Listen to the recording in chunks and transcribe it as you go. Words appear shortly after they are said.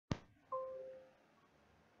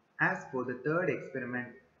As for the third experiment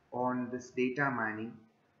on this data mining,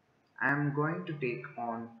 I am going to take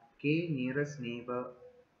on k nearest neighbor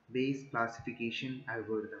based classification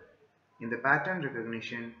algorithm. In the pattern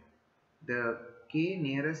recognition, the k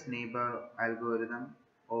nearest neighbor algorithm,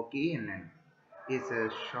 or KNN, is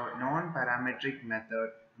a short non-parametric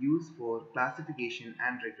method used for classification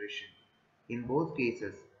and regression. In both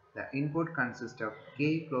cases, the input consists of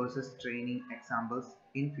k closest training examples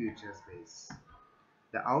in future space.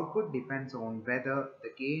 The output depends on whether the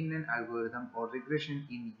KNN algorithm or regression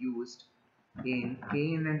is used. In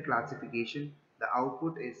KNN classification, the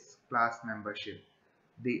output is class membership.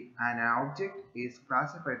 An object is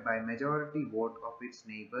classified by majority vote of its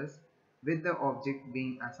neighbors, with the object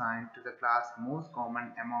being assigned to the class most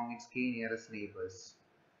common among its k nearest neighbors.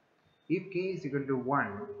 If k is equal to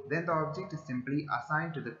 1, then the object is simply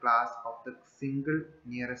assigned to the class of the single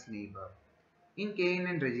nearest neighbor. In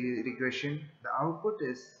KNN regression, the output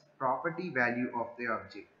is property value of the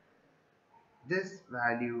object. This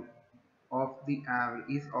value of the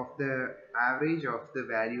is of the average of the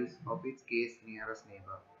values of its case nearest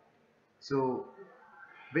neighbor. So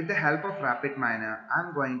with the help of RapidMiner, I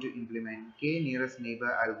am going to implement k nearest neighbor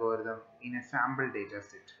algorithm in a sample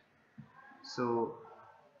dataset. So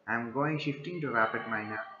I am going shifting to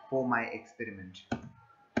RapidMiner for my experiment.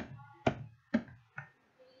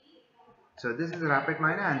 So this is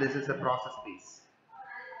RapidMiner and this is the process space.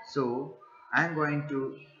 So I am going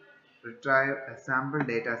to retrieve a sample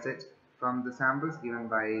dataset from the samples given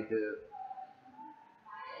by the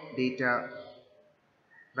data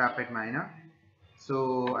RapidMiner.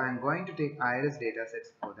 So I am going to take iris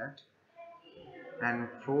datasets for that, and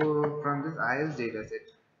from this iris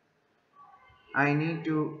dataset I need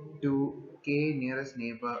to do k nearest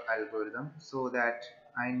neighbor algorithm. So that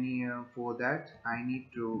I need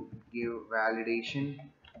to give validation,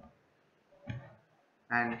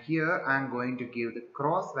 and here I am going to give the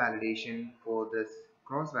cross validation for this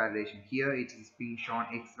cross validation. Here it is being shown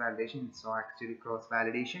X validation, so actually cross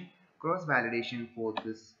validation for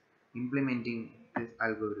this implementing this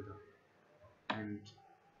algorithm. And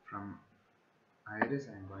from iris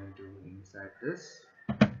I am going to insert this,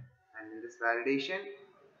 and in this validation,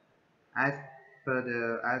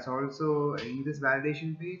 as also in this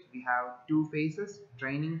validation page we have two phases: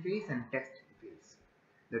 training phase and testing phase.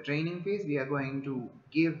 The training phase we are going to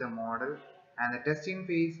give the model, and the testing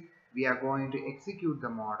phase we are going to execute the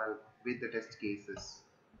model with the test cases.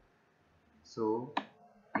 So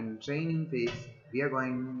in training phase we are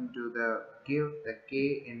going to give the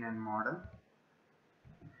KNN model.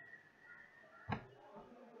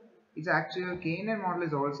 It's actually KNN model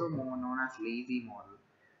is also more known as lazy model.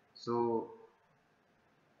 So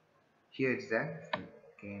here it's there,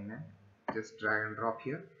 KNN. Just drag and drop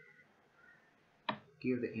here,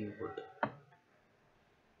 give the input,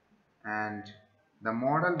 and the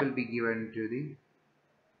model will be given to the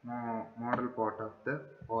model part of the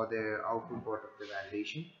output part of the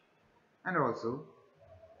validation. And also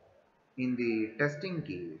in the testing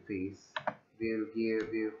phase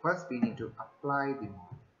first we need to apply the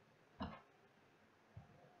model.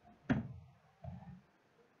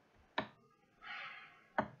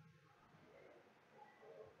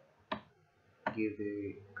 Give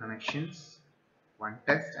the connections, one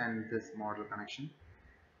test and this model connection,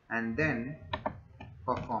 and then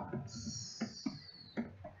performance.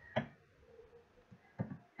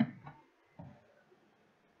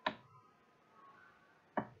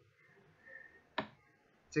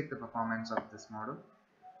 Check the performance of this model.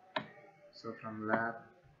 So from lab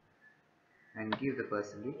and give the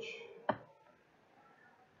percentage.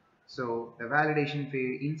 So the validation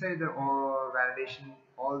phase, inside the validation,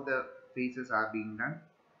 all the phases are being done.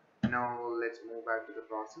 Now let's move back to the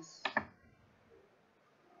process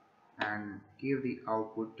and give the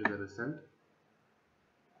output to the result.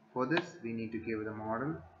 For this we need to give the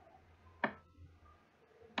model,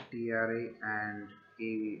 TRA and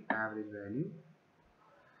average value.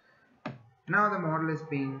 Now the model is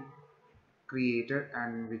being created,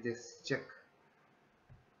 and we just check.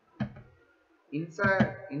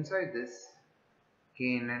 Inside this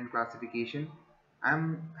KNN classification,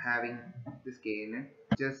 I'm having this KNN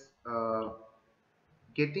just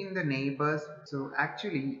getting the neighbors. So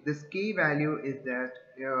actually this k value is that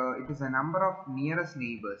it is a number of nearest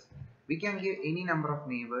neighbors. We can give any number of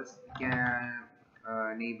neighbors,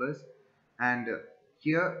 and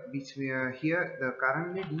here the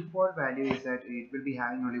currently default value is that it will be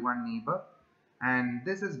having only one neighbor, and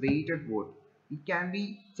this is weighted vote. It can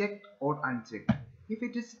be checked or unchecked. If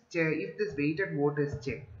this weighted vote is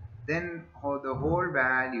checked, then the whole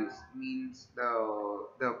values means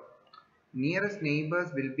the nearest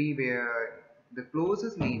neighbors will be the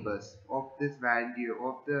closest neighbors of this value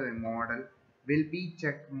of the model will be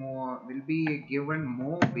checked more, will be given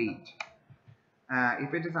more weight.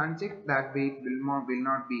 If it is unchecked, that weight will not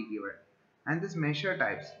be given. And this measure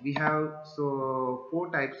types, we have so 4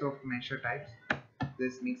 types of measure types: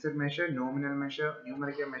 this mixed measure, nominal measure,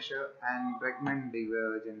 numerical measure, and Bregman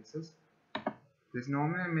divergences. This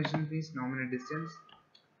nominal measure means nominal distance,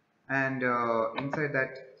 and inside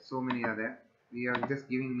that so many are there. We are just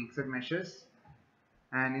giving mixed measures,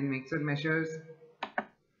 and in mixed measures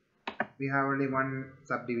we have only one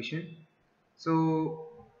subdivision. So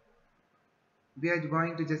we are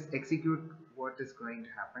going to just execute what is going to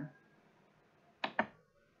happen.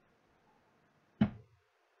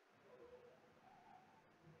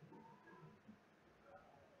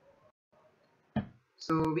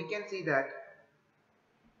 So we can see that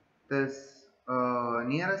this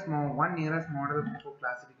nearest model for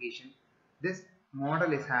classification, this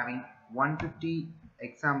model is having 150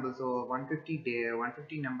 examples, or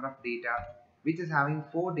 150 number of data, which is having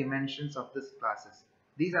 4 dimensions of this classes.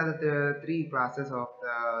 These are the 3 classes of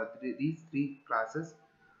these 3 classes.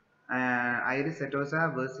 Iris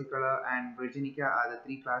setosa, versicolor, and virginica are the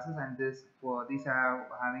 3 classes, and these are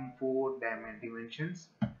having 4 dimensions.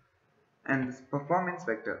 And this performance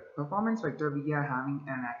vector, we are having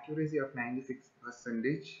an accuracy of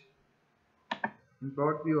 96%. In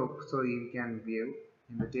plot view, so you can view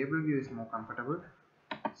in the table view is more comfortable.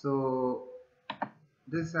 So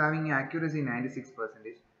this having accuracy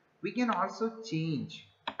 96%. We can also change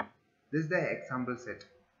this is the example set.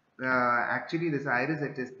 Actually this iris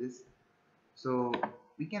set is this, so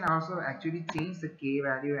we can also actually change the k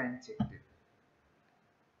value and check it.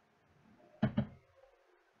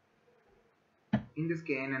 In this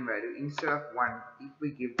KNN value, instead of 1, if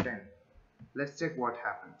we give 10, let's check what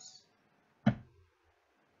happens.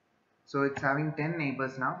 So it's having 10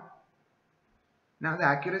 neighbors now. Now the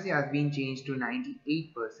accuracy has been changed to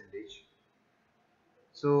 98%.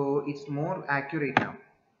 So it's more accurate now.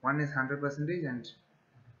 One is 100%, and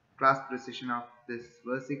class precision of this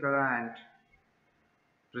versicolor and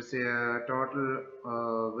total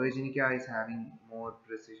virginica is having more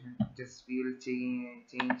precision. Just we will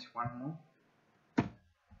change one more.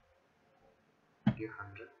 Okay,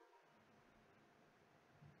 100.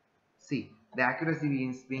 See, the accuracy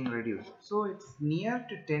is being reduced, so it's near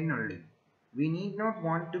to 10 only. We need not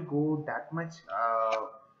want to go that much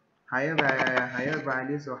higher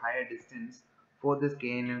values or higher distance for this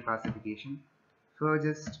KNN classification. So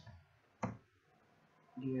just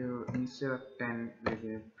give, instead of 10 we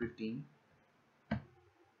give 15. This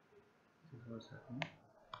is what's happening.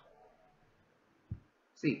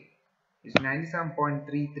 See, it's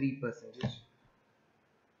 97.33%.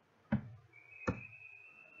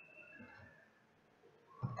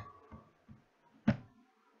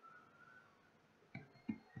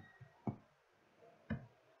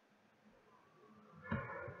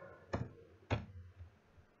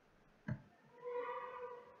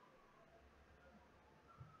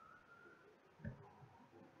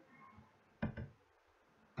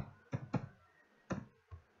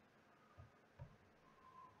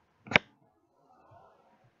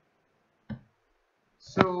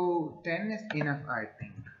 So 10 is enough, I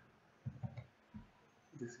think.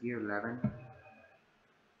 Just give 11.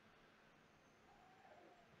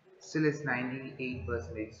 Still is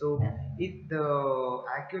 98%. So if the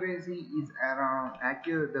accuracy is around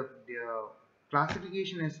accurate, the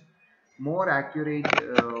classification is more accurate,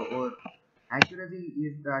 or accuracy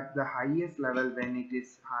is at the highest level when it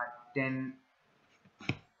is 10,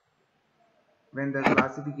 when the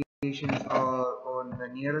classifications or the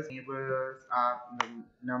nearest neighbors are, the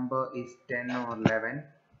number is 10 or 11.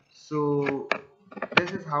 So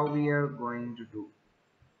this is how we are going to do.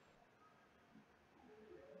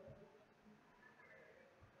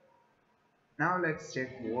 Now let's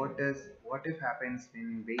check what if happens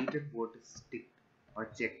when weighted vote is ticked or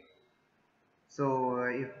checked. So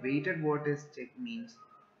if weighted vote is checked means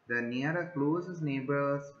the nearest closest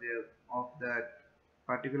neighbors of that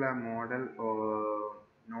particular model or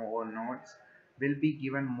nodes will be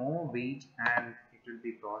given more weight and it will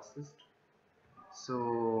be processed.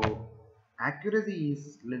 So accuracy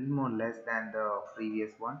is little more less than the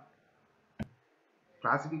previous one.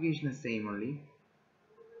 Classification is same only.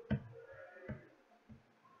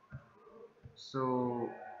 So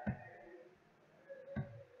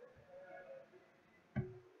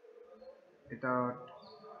without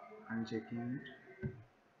unchecking it,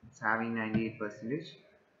 it's having 98%.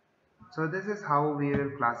 So this is how we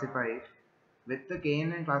will classify it. With the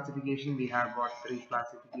KNN classification, we have got 3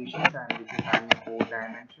 classifications and which is having 4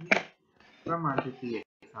 dimensions from 150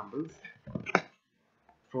 examples.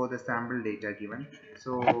 for the sample data given.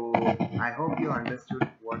 So I hope you understood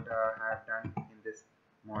what I have done in this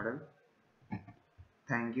model.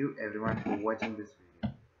 Thank you everyone for watching this video.